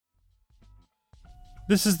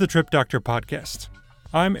This is the Trip Doctor Podcast.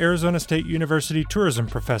 I'm Arizona State University tourism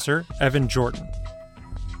professor Evan Jordan.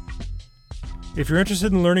 If you're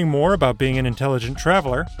interested in learning more about being an intelligent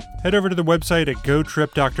traveler, head over to the website at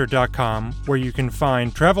gotripdoctor.com, where you can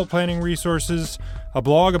find travel planning resources, a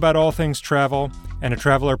blog about all things travel, and a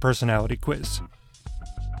traveler personality quiz.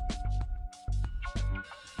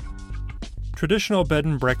 Traditional bed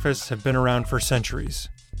and breakfasts have been around for centuries,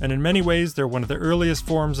 and in many ways they're one of the earliest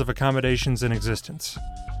forms of accommodations in existence.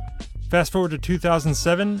 Fast forward to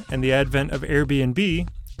 2007 and the advent of Airbnb,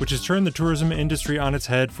 which has turned the tourism industry on its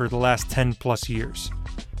head for the last 10 plus years.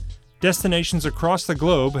 Destinations across the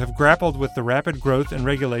globe have grappled with the rapid growth and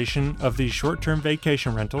regulation of these short-term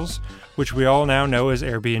vacation rentals, which we all now know as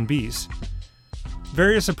Airbnbs.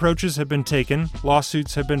 Various approaches have been taken,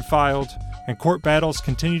 lawsuits have been filed, and court battles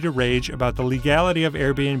continue to rage about the legality of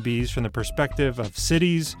Airbnbs from the perspective of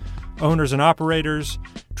cities, owners and operators,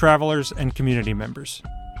 travelers, and community members.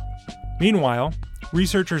 Meanwhile,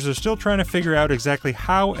 researchers are still trying to figure out exactly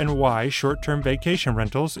how and why short-term vacation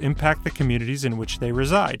rentals impact the communities in which they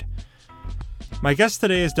reside. My guest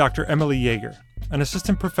today is Dr. Emily Yeager, an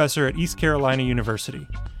assistant professor at East Carolina University.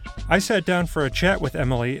 I sat down for a chat with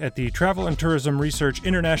Emily at the Travel and Tourism Research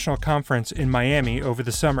International Conference in Miami over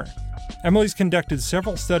the summer. Emily's conducted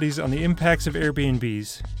several studies on the impacts of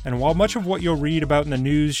Airbnbs, and while much of what you'll read about in the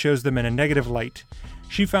news shows them in a negative light,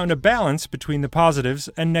 she found a balance between the positives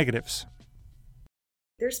and negatives.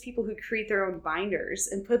 There's people who create their own binders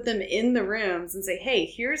and put them in the rooms and say, hey,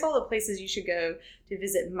 here's all the places you should go to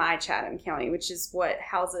visit my Chatham County, which is what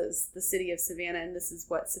houses the city of Savannah, and this is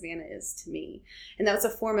what Savannah is to me. And that was a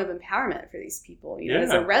form of empowerment for these people.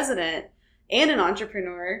 As a resident and an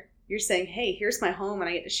entrepreneur, you're saying, hey, here's my home and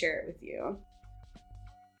I get to share it with you.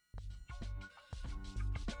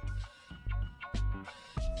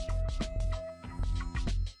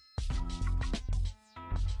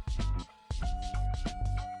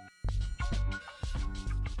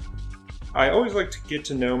 I always like to get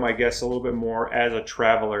to know my guests a little bit more as a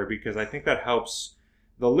traveler because I think that helps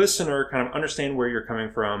the listener kind of understand where you're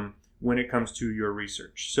coming from when it comes to your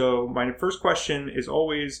research. So my first question is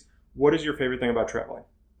always, what is your favorite thing about traveling?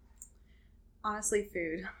 Honestly,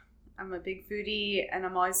 food. I'm a big foodie and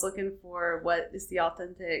I'm always looking for what is the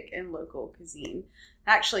authentic and local cuisine.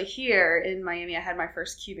 Actually, here in Miami, I had my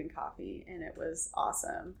first Cuban coffee and it was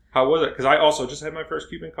awesome. How was it? Because I also just had my first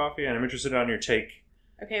Cuban coffee and I'm interested on your take.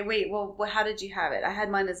 Okay, wait, well, how did you have it? I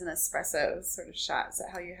had mine as an espresso sort of shot. Is that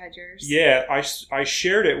how you had yours? Yeah, I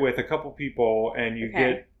shared it with a couple people, and you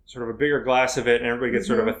get sort of a bigger glass of it, and everybody gets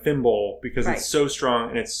sort of a thimble because it's so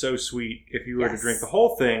strong and it's so sweet. If you were to drink the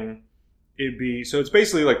whole thing, it'd be... So it's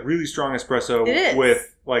basically like really strong espresso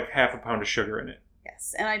with like half a pound of sugar in it.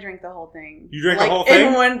 Yes, and I drank the whole thing. You drank the whole thing?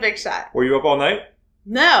 In one big shot. Were you up all night?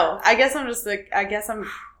 No, I guess I'm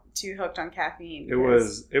too hooked on caffeine. It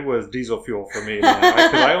was diesel fuel for me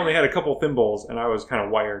because I only had a couple thimbles and I was kind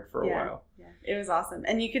of wired for a while. Yeah, it was awesome,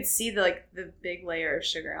 and you could see the big layer of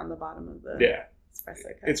sugar on the bottom of the espresso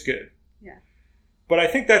cup. It's good. Yeah, but I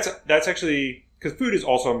think that's actually because food is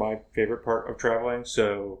also my favorite part of traveling.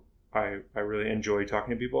 So I really enjoy talking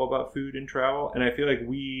to people about food and travel, and I feel like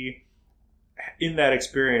we, in that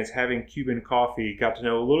experience, having Cuban coffee, got to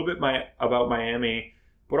know a little bit about Miami,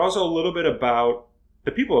 but also a little bit about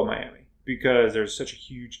the people of Miami, because there's such a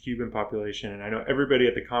huge Cuban population. And I know everybody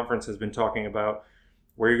at the conference has been talking about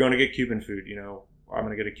where you're going to get Cuban food. I'm going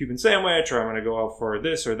to get a Cuban sandwich, or I'm going to go out for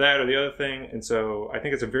this or that or the other thing. And so I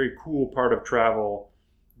think it's a very cool part of travel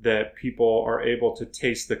that people are able to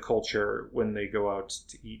taste the culture when they go out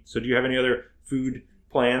to eat. So do you have any other food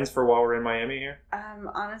plans for while we're in Miami here?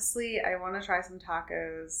 Honestly, I want to try some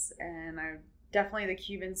tacos, and definitely the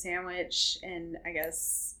Cuban sandwich, and I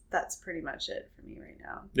guess that's pretty much it for me right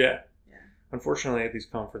now. Yeah. Unfortunately, at these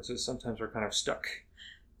conferences, sometimes we're kind of stuck.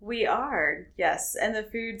 We are, yes. And the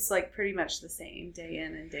food's pretty much the same day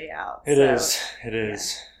in and day out. It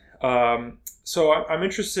is. So I'm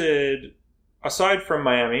interested, aside from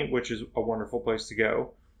Miami, which is a wonderful place to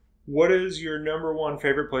go, what is your number one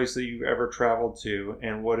favorite place that you've ever traveled to,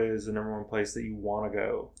 and what is the number one place that you want to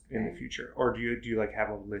go in the future? Or do you have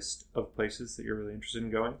a list of places that you're really interested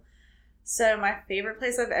in going? So my favorite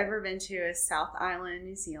place I've ever been to is South Island,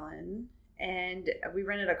 New Zealand. And we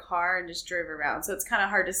rented a car and just drove around. So it's kind of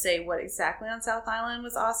hard to say what exactly on South Island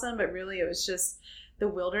was awesome, but really it was just the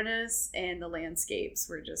wilderness and the landscapes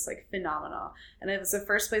were just phenomenal. And it was the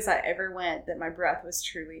first place I ever went that my breath was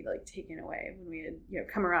truly taken away when we had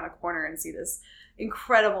come around a corner and see this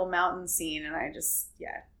incredible mountain scene. And I just,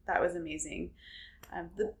 that was amazing.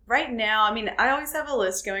 Right now, I always have a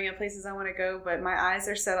list going of places I want to go, but my eyes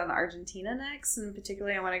are set on Argentina next. And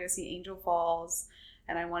particularly, I want to go see Angel Falls.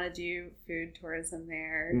 and I want to do food tourism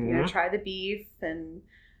there. Mm-hmm. You know, try the beef and.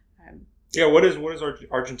 Yeah, what is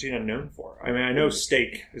Argentina known for? I mean, I know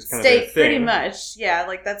steak is kind of steak, their thing. pretty much. Yeah,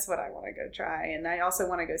 like that's what I want to go try, and I also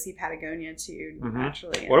want to go see Patagonia too.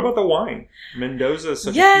 Naturally. What about the wine? Mendoza is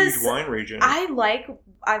such a huge wine region. I like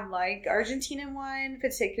Argentinian wine,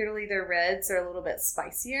 particularly their reds are a little bit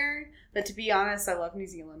spicier. But to be honest, I love New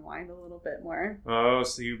Zealand wine a little bit more. Oh,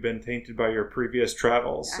 so you've been tainted by your previous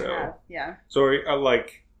travels. I have, yeah. So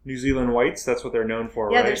like New Zealand whites, that's what they're known for,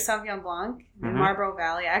 right? Yeah, there's Sauvignon Blanc in Marlborough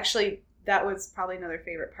Valley. Actually, that was probably another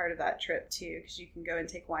favorite part of that trip too, because you can go and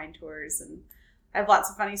take wine tours, and I have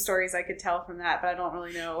lots of funny stories I could tell from that, but I don't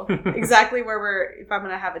really know exactly if I'm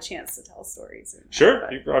going to have a chance to tell stories. Or not,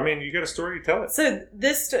 sure. You got a story to tell it. So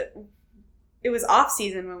it was off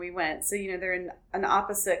season when we went. So, they're in an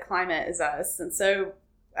opposite climate as us. And so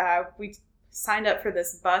we signed up for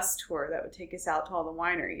this bus tour that would take us out to all the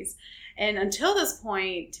wineries. And until this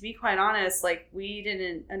point, to be quite honest, like we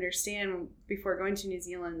didn't understand before going to New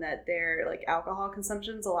Zealand that their like alcohol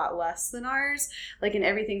consumption's a lot less than ours. Like, and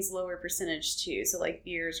everything's lower percentage too. So like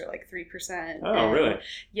beers are like 3%. Oh, really?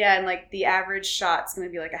 Yeah. And like the average shot's going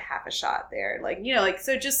to be like a half a shot there. Like,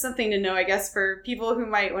 so just something to know, I guess, for people who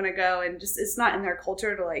might want to go and just, it's not in their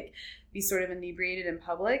culture to like be sort of inebriated in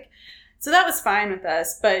public. So that was fine with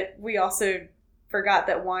us, but we also forgot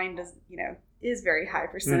that wine does, is very high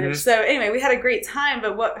percentage. So anyway, we had a great time.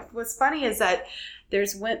 But what's funny is that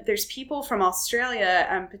there's people from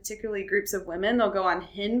Australia, particularly groups of women. They'll go on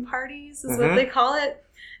hen parties, is what they call it.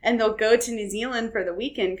 And they'll go to New Zealand for the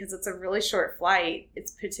weekend because it's a really short flight.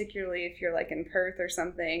 It's particularly if you're like in Perth or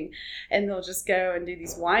something, and they'll just go and do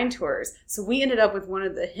these wine tours. So we ended up with one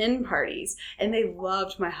of the hen parties, and they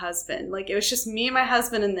loved my husband. Like, it was just me and my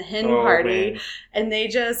husband in the hen party. Man. And they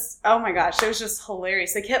just, oh my gosh, it was just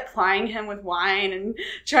hilarious. They kept plying him with wine and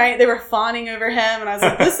they were fawning over him. And I was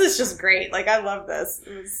like, this is just great. Like, I love this.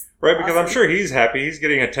 It was right, because awesome. I'm sure he's happy. He's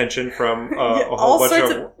getting attention from a whole bunch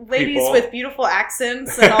sorts of ladies people with beautiful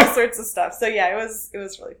accents and all sorts of stuff. So yeah, it was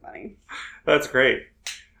really funny. That's great.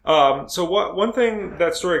 So one thing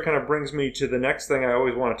that story kind of brings me to the next thing I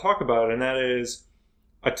always want to talk about, and that is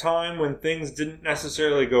a time when things didn't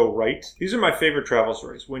necessarily go right. These are my favorite travel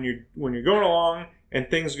stories. When you're going along and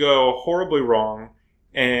things go horribly wrong,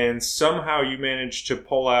 and somehow you manage to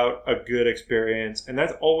pull out a good experience, and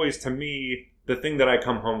that's always, to me, the thing that I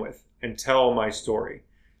come home with and tell my story.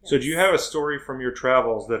 Yes. So do you have a story from your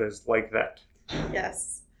travels that is like that?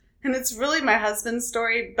 Yes. And it's really my husband's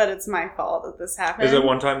story, but it's my fault that this happened. Is it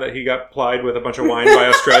one time that he got plied with a bunch of wine by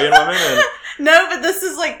Australian women? And... No, but this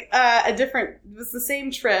is like it was the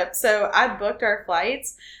same trip. So I booked our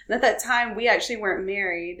flights. And at that time, we actually weren't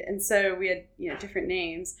married. And so we had, different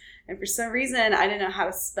names. And for some reason, I didn't know how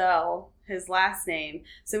to spell his last name.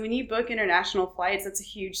 So when you book international flights, that's a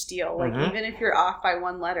huge deal. Like, even if you're off by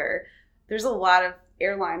one letter, there's a lot of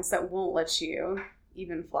airlines that won't let you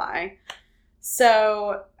even fly.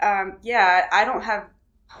 So, I don't have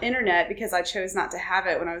internet because I chose not to have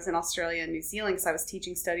it when I was in Australia and New Zealand because I was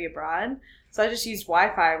teaching study abroad. So I just used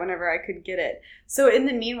Wi-Fi whenever I could get it. So in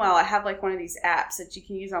the meanwhile, I have like one of these apps that you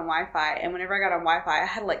can use on Wi-Fi. And whenever I got on Wi-Fi, I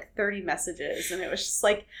had like 30 messages. And it was just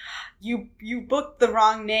like, you booked the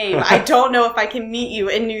wrong name. I don't know if I can meet you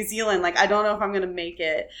in New Zealand. Like, I don't know if I'm going to make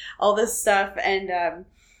it. All this stuff. And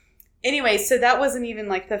anyway, so that wasn't even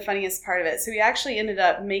like the funniest part of it. So we actually ended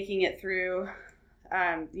up making it through,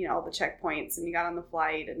 all the checkpoints, and we got on the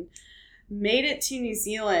flight and made it to New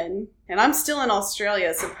Zealand. And I'm still in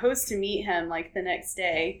Australia, supposed to meet him like the next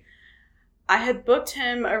day. I had booked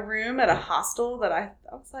him a room at a hostel that I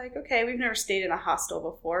was like, okay, we've never stayed in a hostel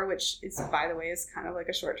before, which is, by the way, is kind of like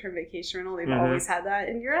a short-term vacation rental. They've always had that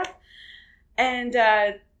in Europe. And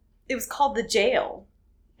it was called The Jail.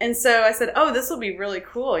 And so I said, oh, this will be really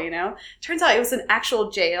cool, Turns out it was an actual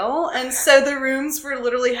jail. And so the rooms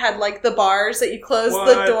literally had like the bars that you close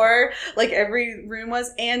the door, like every room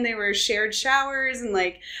was. And they were shared showers and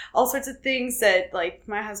like all sorts of things that like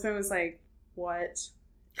my husband was like, what is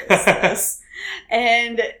this?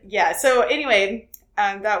 And yeah, so anyway,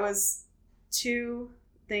 that was two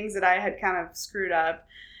things that I had kind of screwed up.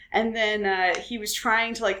 And then he was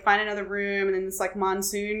trying to like find another room, and then this like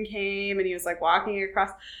monsoon came, and he was like walking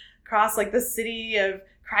across like the city of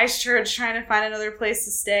Christchurch trying to find another place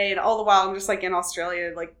to stay. And all the while I'm just like in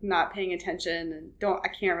Australia, like not paying attention and I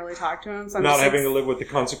can't really talk to him. So I'm not just, having to live with the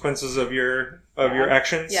consequences of your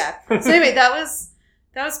actions. Yeah. So anyway, that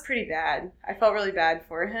was pretty bad. I felt really bad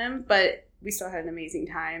for him, but we still had an amazing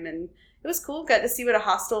time, and it was cool. Got to see what a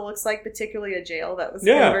hostel looks like, particularly a jail that was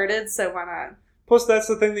converted. So why not? Plus, that's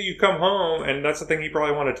the thing that you come home, and that's the thing you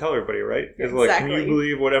probably want to tell everybody, right? Is like, can you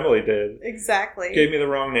believe what Emily did? Exactly. Gave me the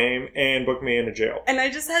wrong name and booked me into jail. And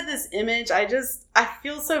I just had this image. I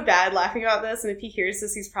feel so bad laughing about this, and if he hears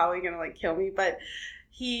this, he's probably going to, like, kill me, but...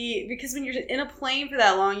 because when you're in a plane for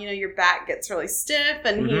that long, you know, your back gets really stiff,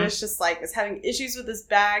 and he was just like, was having issues with his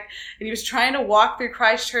back, and he was trying to walk through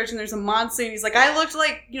Christchurch, and there's a monsoon. He's like, I looked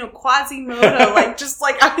like, you know, Quasimodo, like, just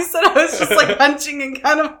like, I said, I was just like hunching and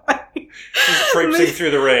kind of like... Just traipsing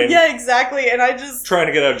through the rain. Yeah, exactly, and I just... Trying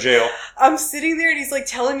to get out of jail. I'm sitting there, and he's like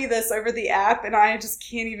telling me this over the app, and I just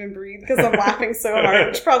can't even breathe because I'm laughing so hard,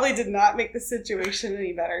 which probably did not make the situation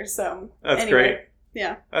any better, so... That's great.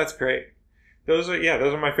 Yeah. That's great. Those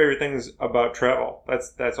are my favorite things about travel.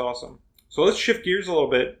 That's awesome. So let's shift gears a little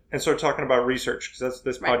bit and start talking about research, because that's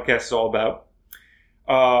this podcast is all about.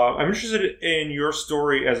 I'm interested in your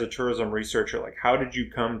story as a tourism researcher. Like, how did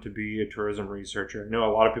you come to be a tourism researcher? I know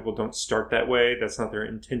a lot of people don't start that way. That's not their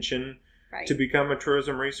intention to become a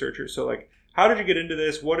tourism researcher. So, like, how did you get into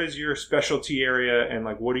this? What is your specialty area? And,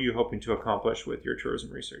 like, what are you hoping to accomplish with your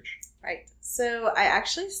tourism research? Right. So I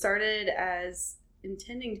actually started as...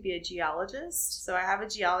 intending to be a geologist. So I have a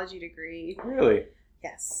geology degree. Really?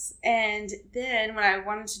 Yes. And then when I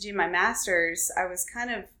wanted to do my master's,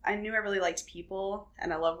 I knew I really liked people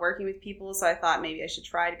and I love working with people. So I thought maybe I should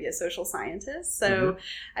try to be a social scientist. So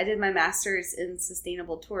I did my master's in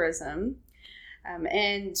sustainable tourism.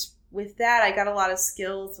 And with that, I got a lot of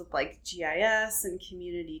skills with like GIS and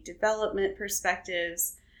community development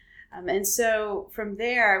perspectives. And so from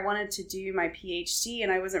there, I wanted to do my PhD,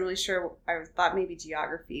 and I wasn't really sure. I thought maybe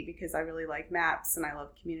geography because I really like maps and I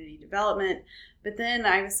love community development. But then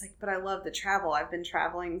I was like, but I love the travel. I've been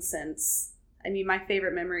traveling since, my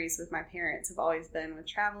favorite memories with my parents have always been with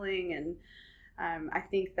traveling. And I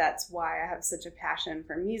think that's why I have such a passion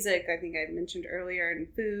for music. I think I mentioned earlier, and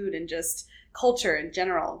food and just culture in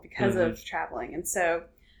general because of traveling. And so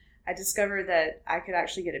I discovered that I could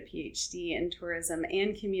actually get a PhD in tourism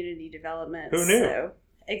and community development. Who knew? So,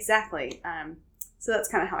 exactly. So that's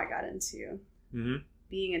kind of how I got into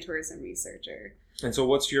being a tourism researcher. And so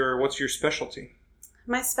what's your specialty?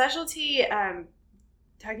 My specialty,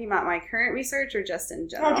 talking about my current research or just in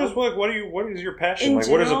general? No, just like what is your passion? Like,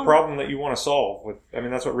 what is a problem that you want to solve?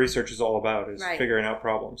 That's what research is all about, is figuring out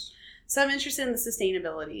problems. So I'm interested in the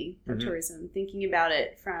sustainability of tourism, thinking about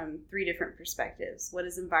it from 3 different perspectives. What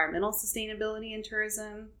is environmental sustainability in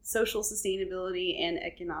tourism, social sustainability, and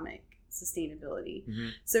economic sustainability?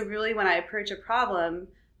 So really when I approach a problem,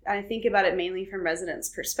 I think about it mainly from residents'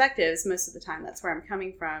 perspectives. Most of the time that's where I'm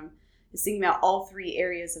coming from, is thinking about all 3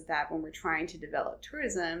 areas of that when we're trying to develop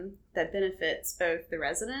tourism that benefits both the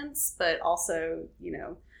residents, but also,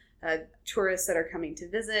 tourists that are coming to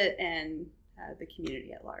visit and the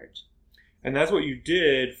community at large. And that's what you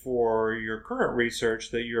did for your current research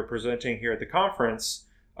that you're presenting here at the conference,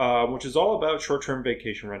 which is all about short-term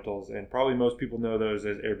vacation rentals. And probably most people know those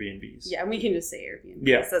as Airbnbs. Yeah, we can just say Airbnbs.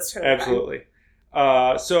 Yeah, that's totally absolutely.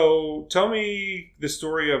 So tell me the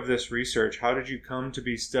story of this research. How did you come to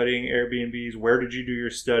be studying Airbnbs? Where did you do your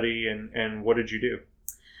study? And what did you do?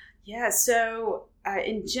 Yeah, so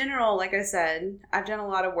in general, like I said, I've done a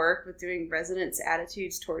lot of work with doing residents'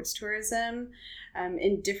 attitudes towards tourism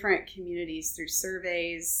in different communities through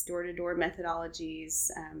surveys, door-to-door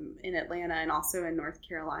methodologies in Atlanta and also in North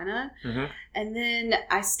Carolina. And then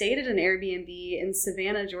I stayed at an Airbnb in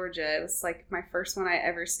Savannah, Georgia. It was like my first one I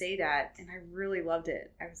ever stayed at, and I really loved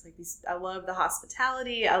it. I was like, I love the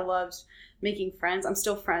hospitality. I loved making friends. I'm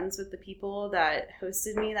still friends with the people that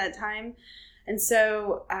hosted me that time. And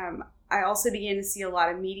so I also began to see a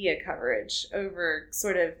lot of media coverage over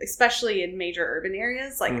sort of, especially in major urban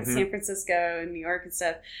areas like San Francisco and New York and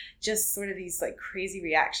stuff, just sort of these like crazy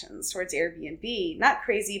reactions towards Airbnb. Not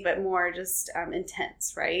crazy, but more just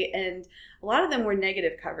intense, right? And a lot of them were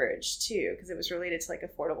negative coverage too, because it was related to like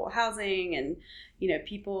affordable housing, and,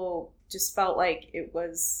 people just felt like it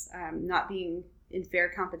was not being in fair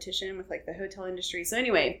competition with like the hotel industry. So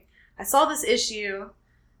anyway, I saw this issue.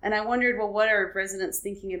 And I wondered, well, what are residents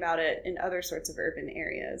thinking about it in other sorts of urban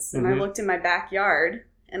areas? And I looked in my backyard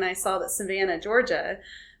and I saw that Savannah, Georgia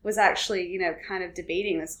was actually, kind of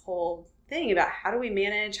debating this whole thing about how do we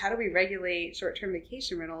manage, how do we regulate short-term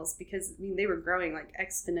vacation rentals? Because they were growing like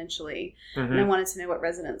exponentially. And I wanted to know what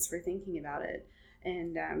residents were thinking about it.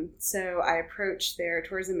 And so I approached their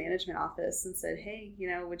tourism management office and said, hey,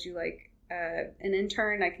 would you like an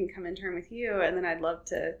intern? I can come intern with you. And then I'd love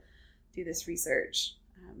to do this research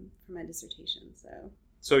for my dissertation.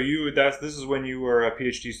 So this is when you were a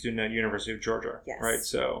PhD student at University of Georgia, right?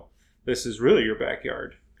 So this is really your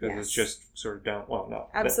backyard because it's just sort of down. Well, no,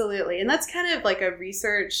 absolutely, and that's kind of like a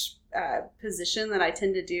research position that I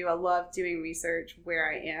tend to do. I love doing research where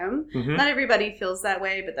I am. Mm-hmm. Not everybody feels that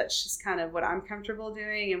way, but that's just kind of what I'm comfortable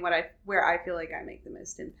doing and where I feel like I make the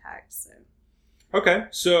most impact. So. Okay,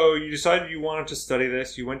 so you decided you wanted to study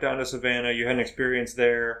this. You went down to Savannah. You had an experience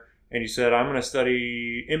there, and you said, "I'm going to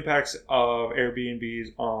study impacts of Airbnbs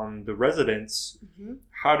on the residents." Mm-hmm.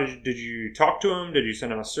 How did you talk to them? Did you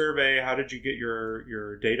send them a survey? How did you get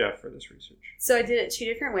your data for this research? So I did it 2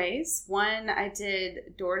 different ways. One, I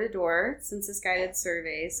did door-to-door census guided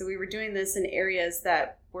surveys. So we were doing this in areas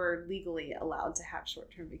that were legally allowed to have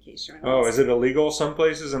short-term vacation rentals. Oh, is it illegal some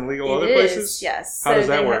places and legal other It places? is, yes. How does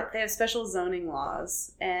that work? They have special zoning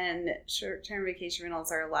laws, and short-term vacation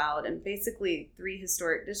rentals are allowed in basically 3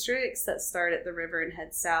 historic districts that start at the river and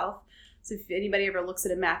head south. So if anybody ever looks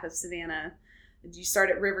at a map of Savannah, you start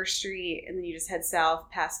at River Street, and then you just head south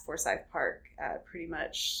past Forsyth Park, pretty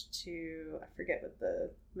much to, I forget what the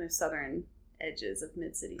most southern edge is of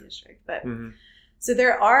Mid-City District. But So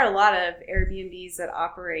there are a lot of Airbnbs that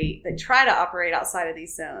try to operate outside of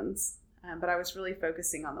these zones. But I was really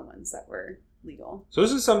focusing on the ones that were legal. So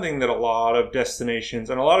this is something that a lot of destinations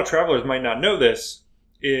and a lot of travelers might not know this,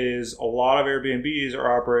 is a lot of Airbnbs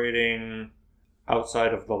are operating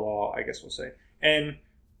outside of the law, I guess we'll say. And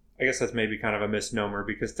I guess that's maybe kind of a misnomer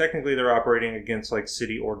because technically they're operating against like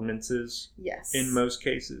city ordinances. Yes. In most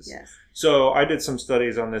cases. Yes. So I did some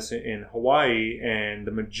studies on this in Hawaii, and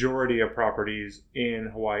the majority of properties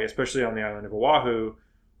in Hawaii, especially on the island of Oahu,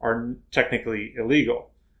 are technically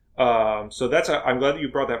illegal. So I'm glad that you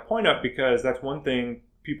brought that point up because that's one thing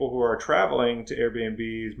people who are traveling to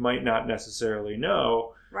Airbnbs might not necessarily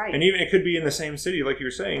know. Right. And even it could be in the same city, like you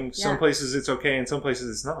were saying. Yeah. Some places it's okay, and some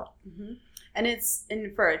places it's not. Mm-hmm.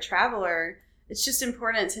 And for a traveler, it's just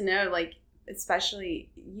important to know, like, especially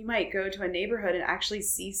you might go to a neighborhood and actually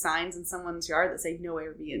see signs in someone's yard that say no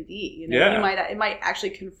Airbnb. Yeah. It might actually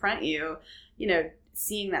confront you,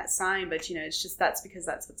 seeing that sign, but it's just that's because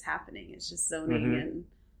that's what's happening. It's just zoning and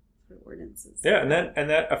ordinances. Yeah, and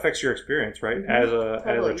that affects your experience, right? Mm-hmm.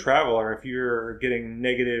 As a traveler, if you're getting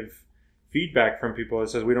negative feedback from people that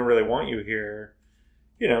says we don't really want you here,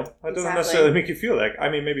 that doesn't necessarily make you feel that. I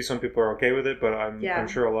mean, maybe some people are okay with it, but I'm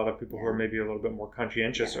sure a lot of people who are maybe a little bit more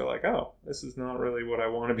conscientious are like, oh, this is not really what I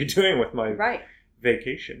want to be doing with my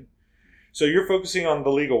vacation. So you're focusing on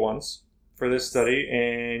the legal ones for this study,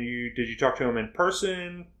 and did you talk to them in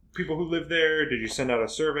person? People who live there? Did you send out a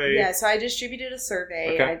survey? Yeah, so I distributed a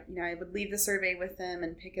survey. Okay. I would leave the survey with them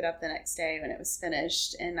and pick it up the next day when it was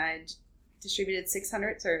finished, and I distributed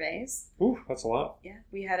 600 surveys. Ooh, that's a lot. Yeah,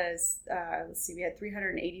 we had we had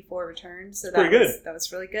 384 returns, so that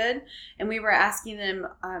was really good. And we were asking them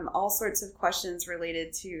all sorts of questions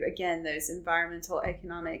related to, again, those environmental,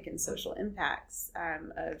 economic, and social impacts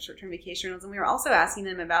of short-term vacation rentals. And we were also asking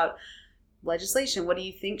them about legislation. What do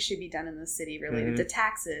you think should be done in the city related to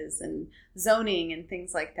taxes and zoning and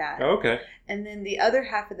things like that? Oh, okay. And then the other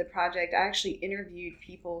half of the project, I actually interviewed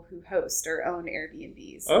people who host or own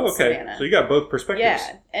Airbnbs. Oh, okay. Savannah. So you got both perspectives.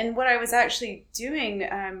 Yeah. And what I was actually doing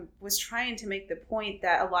was trying to make the point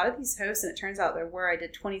that a lot of these hosts, and it turns out I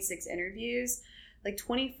did 26 interviews, like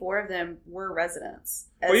 24 of them were residents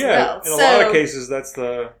as well. In a lot of cases, that's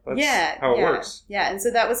how it works. Yeah, and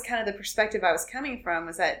so that was kind of the perspective I was coming from,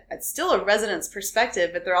 was that it's still a resident's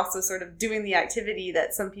perspective, but they're also sort of doing the activity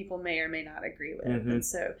that some people may or may not agree with. Mm-hmm. And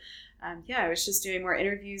so, I was just doing more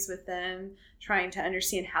interviews with them, trying to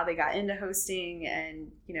understand how they got into hosting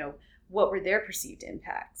and, what were their perceived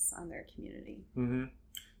impacts on their community. Mm-hmm.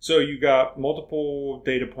 So you got multiple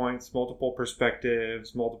data points, multiple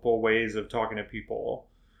perspectives, multiple ways of talking to people.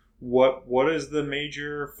 What is the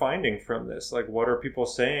major finding from this? Like, what are people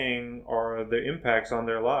saying are the impacts on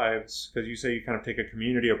their lives? Because you say you kind of take a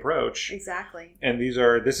community approach. Exactly. And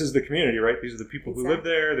this is the community, right? These are the people who live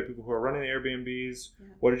there, the people who are running the Airbnbs. Yeah.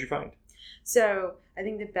 What did you find? So I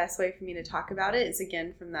think the best way for me to talk about it is,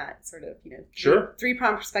 again, from that sort of,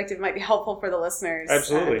 three-pronged perspective might be helpful for the listeners.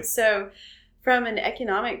 Absolutely. From an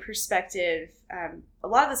economic perspective, a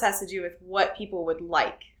lot of this has to do with what people would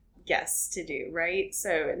like guests to do, right?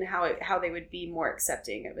 So, and how they would be more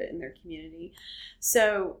accepting of it in their community.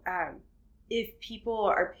 So, if people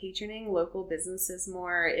are patroning local businesses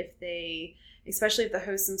more, especially if the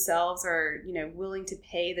hosts themselves are, willing to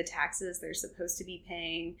pay the taxes they're supposed to be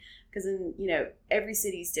paying, because every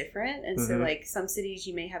city's different, and so like some cities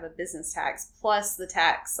you may have a business tax plus the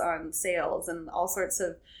tax on sales and all sorts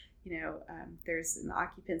of. There's an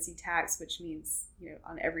occupancy tax, which means,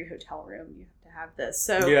 on every hotel room you have to have this.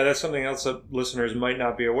 So yeah, that's something else that listeners might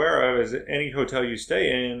not be aware of, is that any hotel you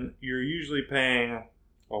stay in, you're usually paying,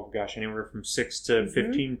 anywhere from 6 to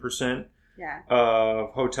 15%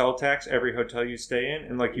 of hotel tax every hotel you stay in.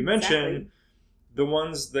 And like you mentioned, the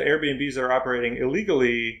Airbnbs that are operating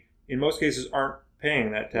illegally, in most cases, aren't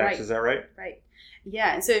paying that tax. Is that right? Right.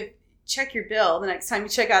 Yeah. And so check your bill the next time you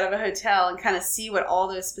check out of a hotel and kind of see what all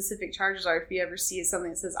those specific charges are. If you ever see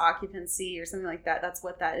something that says occupancy or something like that, that's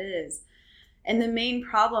what that is. And the main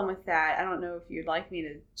problem with that, I don't know if you'd like me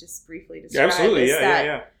to just briefly describe. Absolutely,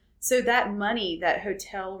 yeah. So that money that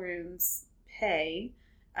hotel rooms pay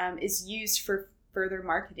is used for further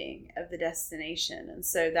marketing of the destination. And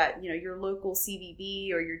so that, your local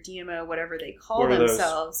CVB or your DMO, whatever they call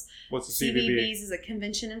themselves. What's the CVB? CVBs is a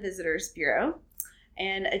Convention and Visitors Bureau,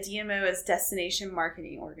 and a DMO is Destination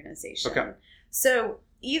Marketing Organization. Okay. So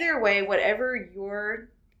either way, whatever your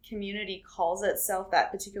community calls itself,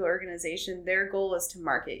 that particular organization, their goal is to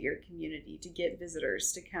market your community, to get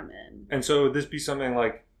visitors to come in. And so would this be something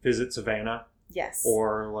like Visit Savannah? Yes.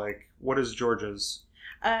 Or like, what is Georgia's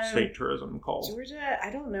state tourism called? Georgia,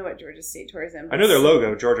 I don't know what Georgia State Tourism is. I know their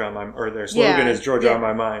logo, their slogan is Georgia on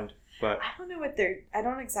my mind. But I don't know I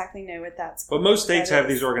don't exactly know what that's called. But most states have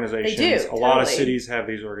these organizations. They do. A lot of cities have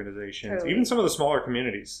these organizations. Totally. Even some of the smaller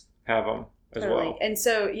communities have them as well. And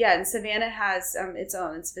so, and Savannah has its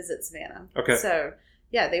own. It's Visit Savannah. Okay. So,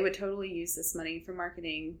 they would totally use this money for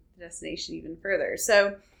marketing the destination even further.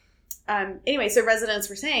 So, anyway, so residents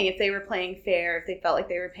were saying if they were paying fair, if they felt like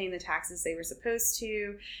they were paying the taxes they were supposed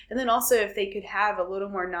to, and then also if they could have a little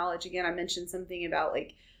more knowledge. Again, I mentioned something about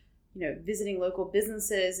visiting local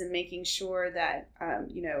businesses and making sure that,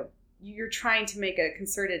 you're trying to make a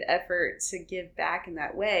concerted effort to give back in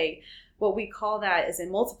that way. What we call that is a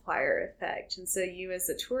multiplier effect. And so you as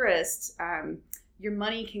a tourist, your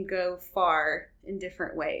money can go far in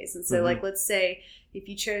different ways. And so let's say if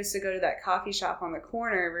you chose to go to that coffee shop on the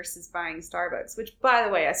corner versus buying Starbucks, which by the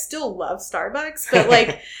way, I still love Starbucks,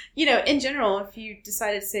 but in general, if you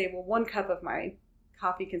decided to say, well, 1 cup of my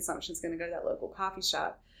coffee consumption is going to go to that local coffee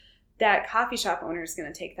shop, that coffee shop owner is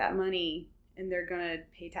going to take that money and they're going to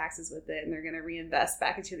pay taxes with it, and they're going to reinvest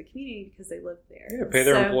back into the community because they live there. Yeah, pay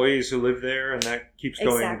their employees who live there, and that keeps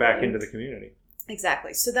going back into the community.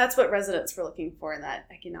 Exactly. So that's what residents were looking for in that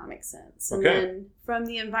economic sense. And then from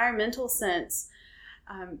the environmental sense,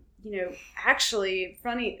 actually,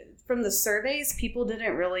 from the surveys, people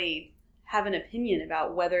didn't really have an opinion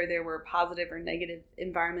about whether there were positive or negative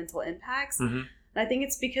environmental impacts. Mm-hmm. And I think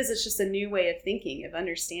it's because it's just a new way of thinking, of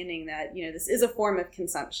understanding that, this is a form of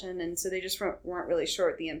consumption. And so they just weren't really sure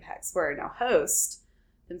what the impacts were. Now, hosts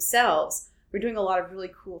themselves were doing a lot of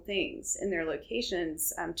really cool things in their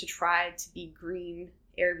locations to try to be green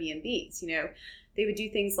Airbnbs. They would do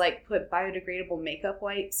things like put biodegradable makeup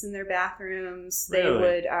wipes in their bathrooms. Really? They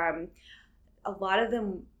would, a lot of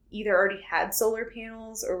them either already had solar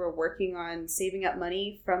panels or were working on saving up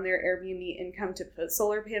money from their Airbnb income to put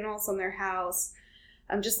solar panels on their house.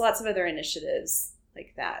 Just lots of other initiatives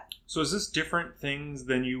like that. So is this different things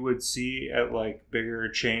than you would see at bigger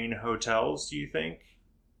chain hotels, do you think?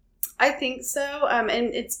 I think so.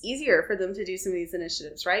 And it's easier for them to do some of these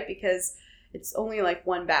initiatives, right? Because it's only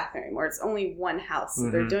 1 bathroom or it's only 1 house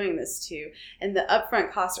that they're doing this to. And the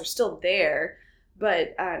upfront costs are still there,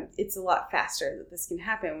 but it's a lot faster that this can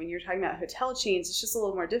happen. When you're talking about hotel chains, it's just a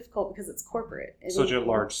little more difficult because it's corporate. Such a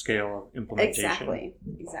large scale of implementation.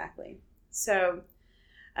 Exactly. So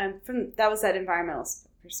that was that environmental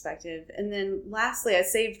perspective. And then lastly, I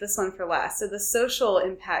saved this one for last. So the social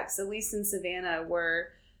impacts, at least in Savannah, were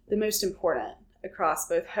the most important across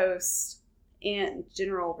both host and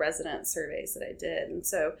general resident surveys that I did. And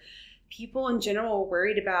so people in general were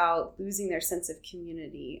worried about losing their sense of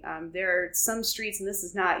community. There are some streets, and this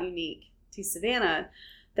is not unique to Savannah,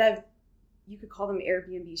 that you could call them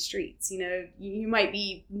Airbnb streets. You might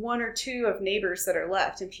be 1 or 2 of neighbors that are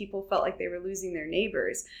left, and people felt like they were losing their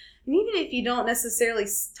neighbors. And even if you don't necessarily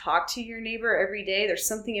talk to your neighbor every day, there's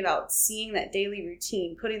something about seeing that daily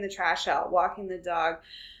routine, putting the trash out, walking the dog,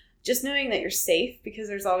 just knowing that you're safe because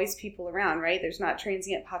there's always people around, right? There's not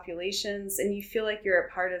transient populations, and you feel like you're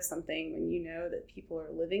a part of something when you know that people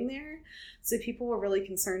are living there. So people were really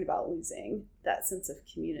concerned about losing that sense of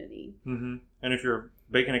community. Mm-hmm. And if you're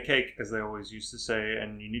baking a cake, as they always used to say,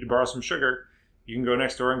 and you need to borrow some sugar, you can go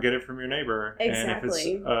next door and get it from your neighbor.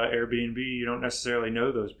 Exactly. And if it's Airbnb, you don't necessarily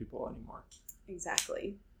know those people anymore.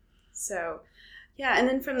 Exactly. So... yeah, and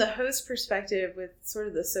then from the host perspective with sort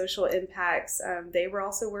of the social impacts, they were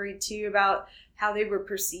also worried too about how they were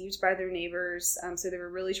perceived by their neighbors. So they were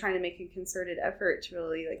really trying to make a concerted effort to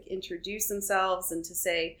really introduce themselves and to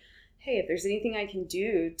say, hey, if there's anything I can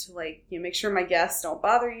do to like, make sure my guests don't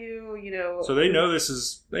bother you, So they know this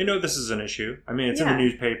is an issue. I mean, it's in the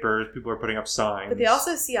newspapers. People are putting up signs. But they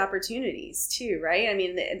also see opportunities too, right? I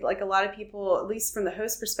mean, like a lot of people, at least from the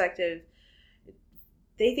host perspective,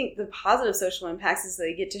 they think the positive social impacts is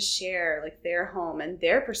they get to share like their home and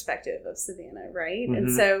their perspective of Savannah, right? Mm-hmm.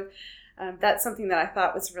 And so that's something that I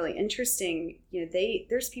thought was really interesting.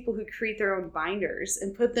 There's people who create their own binders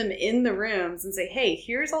and put them in the rooms and say, hey,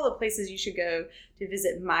 here's all the places you should go to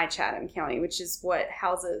visit my Chatham County, which is what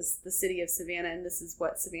houses the city of Savannah, and this is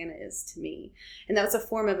what Savannah is to me. And that was a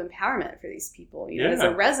form of empowerment for these people. As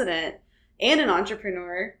a resident and an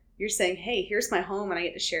entrepreneur, you're saying, hey, here's my home and I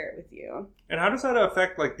get to share it with you. And how does that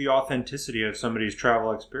affect like the authenticity of somebody's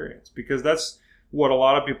travel experience? Because that's what a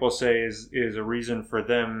lot of people say is a reason for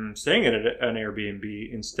them staying at an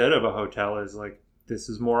Airbnb instead of a hotel is like, this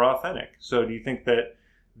is more authentic. So do you think that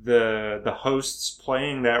the hosts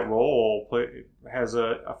playing that role has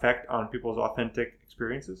an effect on people's authentic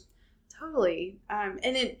experiences? Totally. And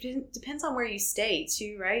it depends on where you stay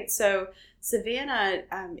too, right? So Savannah,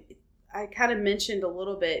 I kind of mentioned a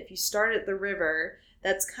little bit, if you start at the river,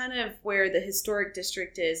 that's kind of where the historic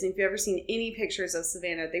district is. And if you've ever seen any pictures of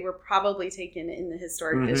Savannah, they were probably taken in the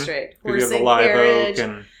historic district. Horse and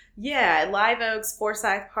carriage. Yeah, Live Oaks,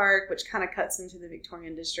 Forsyth Park, which kind of cuts into the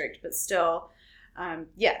Victorian district, but still.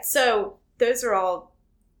 So those are all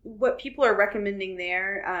what people are recommending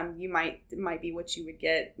there. It might be what you would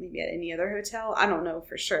get maybe at any other hotel. I don't know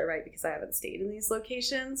for sure, right? Because I haven't stayed in these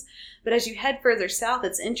locations. But as you head further south,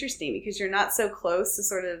 it's interesting because you're not so close to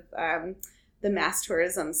sort of the mass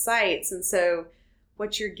tourism sites. And so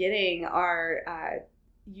what you're getting are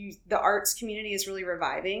the arts community is really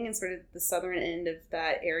reviving in sort of the southern end of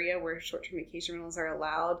that area where short-term vacation rentals are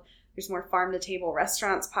allowed. There's more farm-to-table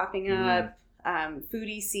restaurants popping up,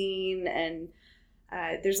 foodie scene, and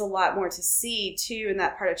there's a lot more to see, too, in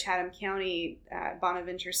that part of Chatham County,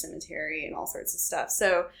 Bonaventure Cemetery and all sorts of stuff.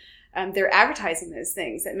 So they're advertising those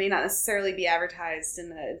things that may not necessarily be advertised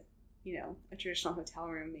in a traditional hotel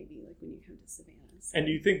room, maybe like when you come to Savannah. So. And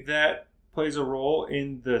do you think that plays a role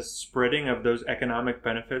in the spreading of those economic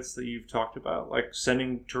benefits that you've talked about, like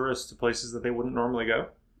sending tourists to places that they wouldn't normally go?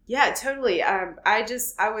 Yeah, totally. I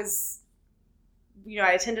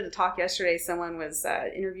attended a talk yesterday. Someone was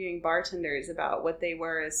interviewing bartenders about what they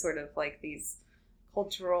were as sort of like these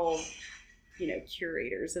cultural,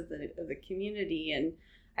 curators of the community. And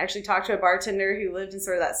I actually talked to a bartender who lived in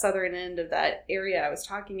sort of that southern end of that area I was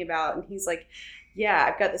talking about. And he's like, yeah,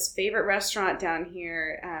 I've got this favorite restaurant down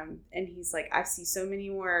here. And he's like, I see so many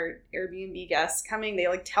more Airbnb guests coming. They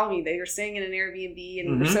like tell me they were staying in an Airbnb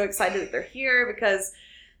and they're so excited that they're here because,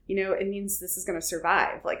 it means this is going to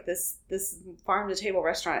survive. Like this farm to table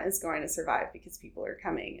restaurant is going to survive because people are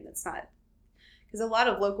coming, and it's not because a lot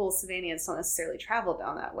of local Savannahans don't necessarily travel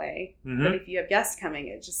down that way. Mm-hmm. But if you have guests coming,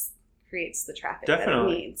 it just creates the traffic that it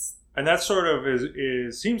needs. And that sort of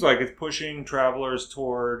is seems like it's pushing travelers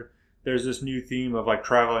toward, there's this new theme of like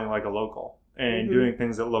traveling like a local and doing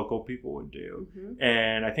things that local people would do. Mm-hmm.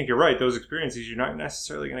 And I think you're right. Those experiences you're not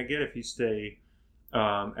necessarily going to get if you stay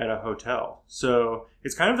at a hotel. So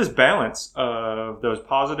it's kind of this balance of those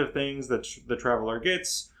positive things that the traveler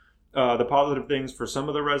gets, the positive things for some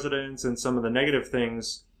of the residents and some of the negative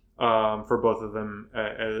things for both of them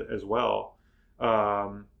as well.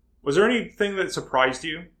 Was there anything that surprised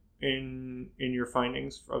you in your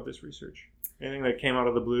findings of this research? Anything that came out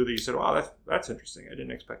of the blue that you said, wow, that's interesting. I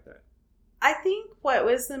didn't expect that. I think what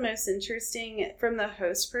was the most interesting from the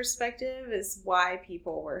host perspective is why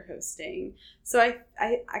people were hosting. So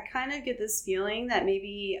I kind of get this feeling that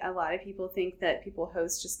maybe a lot of people think that people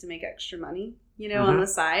host just to make extra money, on the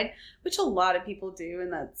side, which a lot of people do,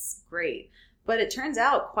 and that's great. But it turns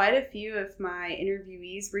out quite a few of my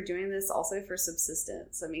interviewees were doing this also for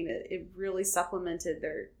subsistence. I mean, it really supplemented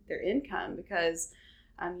their income because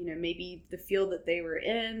maybe the field that they were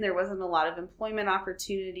in, there wasn't a lot of employment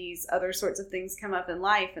opportunities, other sorts of things come up in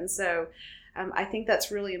life. And so I think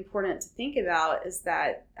that's really important to think about is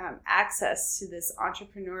that access to this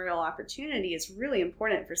entrepreneurial opportunity is really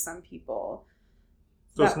important for some people.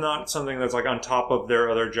 So it's not something that's like on top of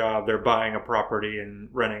their other job. They're buying a property and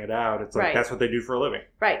renting it out. It's like that's what they do for a living.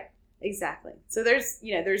 Right. Exactly. So there's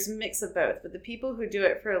a mix of both. But the people who do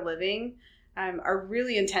it for a living are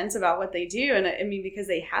really intense about what they do. And I mean, because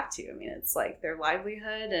they have to. I mean, it's like their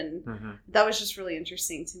livelihood. And that was just really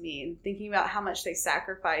interesting to me. And thinking about how much they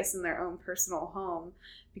sacrifice in their own personal home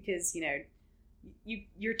because,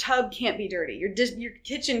 your tub can't be dirty. Your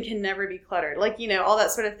kitchen can never be cluttered. Like, all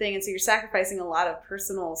that sort of thing. And so you're sacrificing a lot of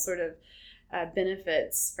personal sort of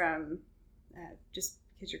benefits from just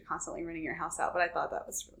because you're constantly renting your house out. But I thought that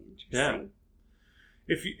was really interesting.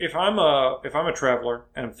 Yeah. If I'm a traveler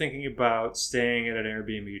and I'm thinking about staying at an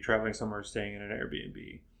Airbnb, traveling somewhere, staying in an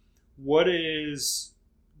Airbnb, what is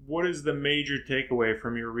the major takeaway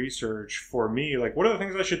from your research for me? Like, what are the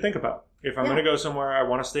things I should think about if I'm going to go somewhere? I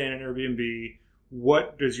want to stay in an Airbnb.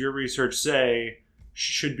 What does your research say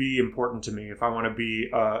should be important to me if I want to be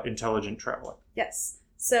an intelligent traveler? Yes.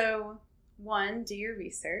 So, one, do your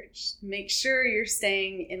research. Make sure you're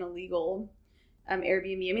staying in a legal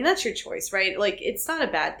Airbnb. I mean, that's your choice, right? Like, it's not a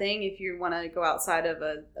bad thing if you want to go outside of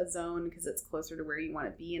a zone because it's closer to where you want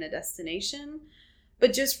to be in a destination.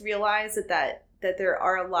 But just realize that there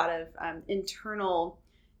are a lot of internal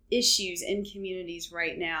issues in communities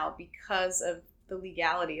right now because of the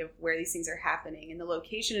legality of where these things are happening. And the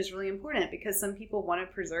location is really important because some people want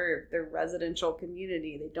to preserve their residential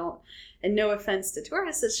community. They don't, and no offense to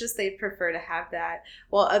tourists, it's just they prefer to have that,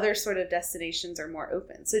 while other sort of destinations are more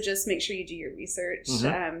open. So just make sure you do your research.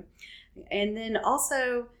 Mm-hmm. And then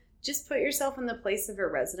also just put yourself in the place of a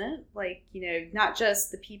resident, like, not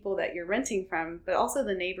just the people that you're renting from, but also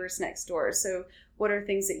the neighbors next door. So what are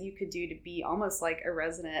things that you could do to be almost like a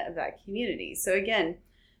resident of that community? So again,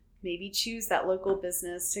 maybe choose that local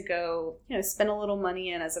business to go, spend a little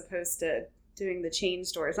money in as opposed to doing the chain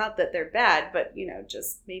stores. Not that they're bad, but,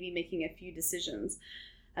 just maybe making a few decisions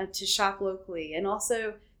to shop locally. And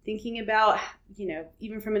also thinking about,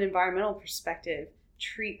 even from an environmental perspective,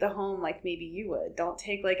 treat the home like maybe you would. Don't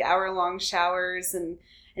take like hour-long showers and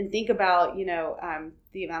think about,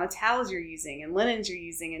 the amount of towels you're using and linens you're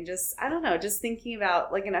using, and just thinking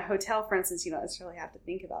about, like in a hotel, for instance, you don't necessarily have to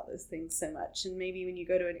think about those things so much. And maybe when you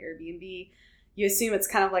go to an Airbnb, you assume it's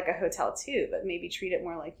kind of like a hotel too, but maybe treat it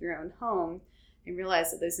more like your own home and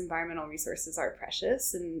realize that those environmental resources are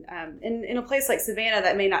precious. And in a place like Savannah,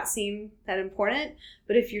 that may not seem that important,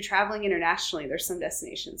 but if you're traveling internationally, there's some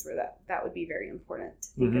destinations where that would be very important to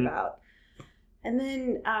think mm-hmm. about. And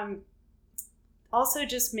then also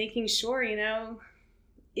just making sure,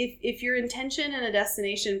 if your intention in a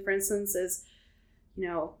destination, for instance, is,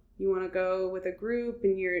 you want to go with a group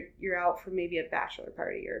and you're out for maybe a bachelor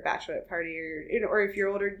party or a bachelorette party, or if you're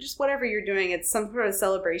older, just whatever you're doing, it's some sort of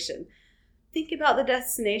celebration. Think about the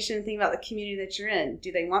destination, think about the community that you're in.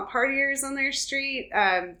 Do they want partiers on their street?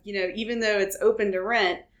 Even though it's open to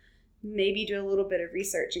rent, maybe do a little bit of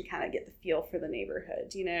research and kind of get the feel for the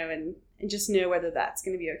neighborhood, and just know whether that's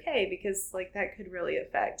going to be okay, because like that could really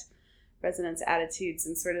affect residents' attitudes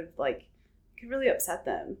and sort of like could really upset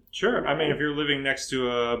them. Sure. I mean, if you're living next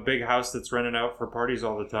to a big house that's rented out for parties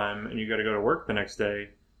all the time and you got to go to work the next day,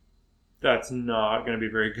 that's not going to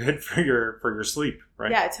be very good for your sleep,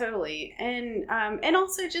 right? Yeah, totally. And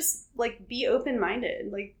also just like be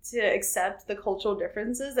open-minded, like to accept the cultural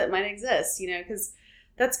differences that might exist, because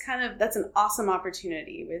that's an awesome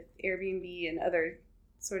opportunity with Airbnb and other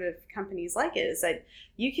sort of companies like it, is that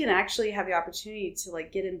you can actually have the opportunity to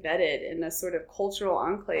like get embedded in a sort of cultural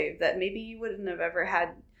enclave that maybe you wouldn't have ever had.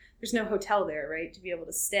 There's no hotel there, right, to be able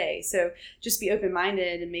to stay. So just be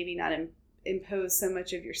open-minded and maybe not impose so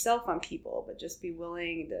much of yourself on people, but just be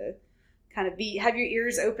willing to kind of have your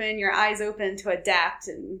ears open, your eyes open to adapt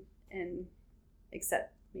and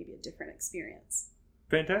accept maybe a different experience.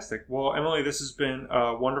 Fantastic. Well, Emily, this has been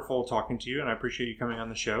wonderful talking to you, and I appreciate you coming on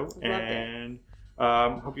the show. Loved it.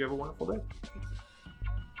 Hope you have a wonderful day.